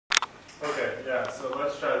Okay, yeah, so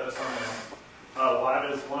let's try this one now. Why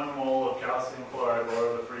does 1 mole of calcium chloride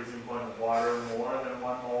lower the freezing point of water more than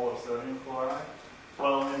 1 mole of sodium chloride?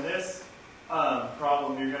 Well, in this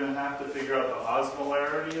problem, you're going to have to figure out the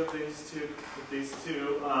osmolarity of these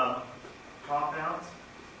two compounds,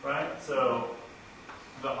 right? So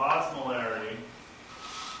the osmolarity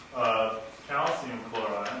of calcium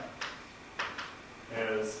chloride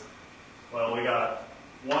is, well, we got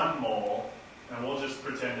 1 mole, and we'll just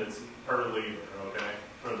pretend it's per liter, okay,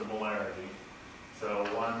 for the molarity. So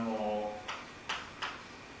 1 mole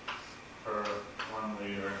per 1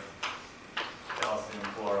 liter calcium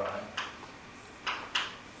chloride.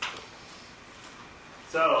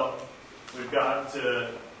 So we've got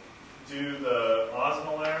to do the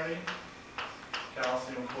osmolarity.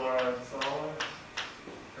 Calcium chloride solid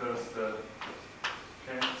goes to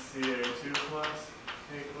Ca2 plus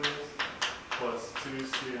aqueous plus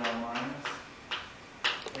 2Cl minus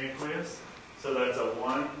aqueous. So that's a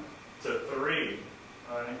 1 to 3,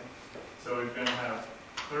 right? So we're going to have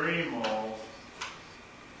 3 moles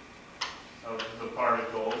of the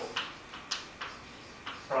particles,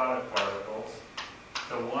 product particles,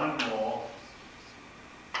 to 1 mole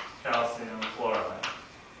calcium chloride.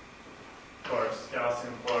 Of course,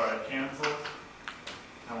 calcium chloride cancels,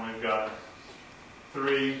 and we've got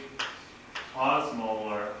 3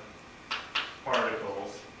 osmolar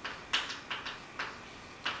particles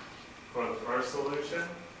for the first solution.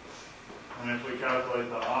 And if we calculate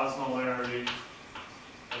the osmolarity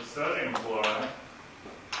of sodium chloride,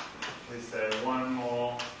 we say 1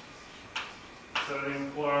 mole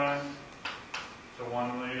sodium chloride to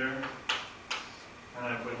 1 liter.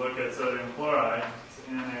 And if we look at sodium chloride, it's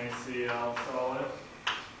NaCl solid,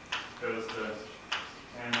 goes to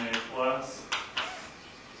Na plus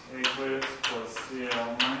aqueous plus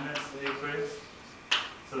Cl minus aqueous.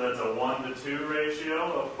 So that's a 1 to 2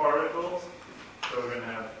 ratio of particles. So we're going to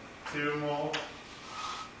have 2 mole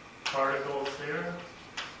particles here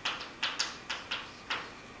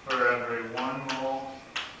for every 1 mole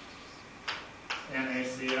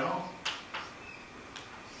NaCl.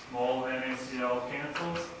 Mole NaCl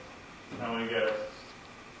cancels, and we get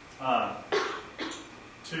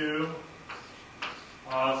 2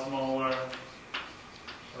 osmolar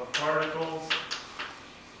of particles.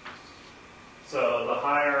 So the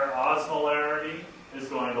higher osmolarity is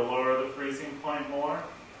going to lower the freezing point more.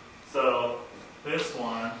 So this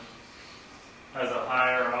one has a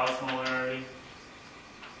higher osmolarity.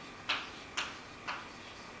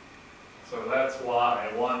 So that's why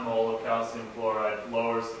 1 mole of calcium chloride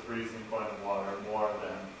lowers the freezing point of water more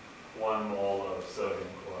than 1 mole of sodium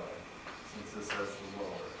chloride, since this has the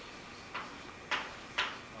lower.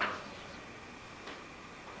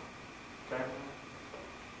 Okay?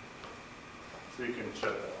 So you can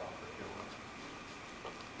check that.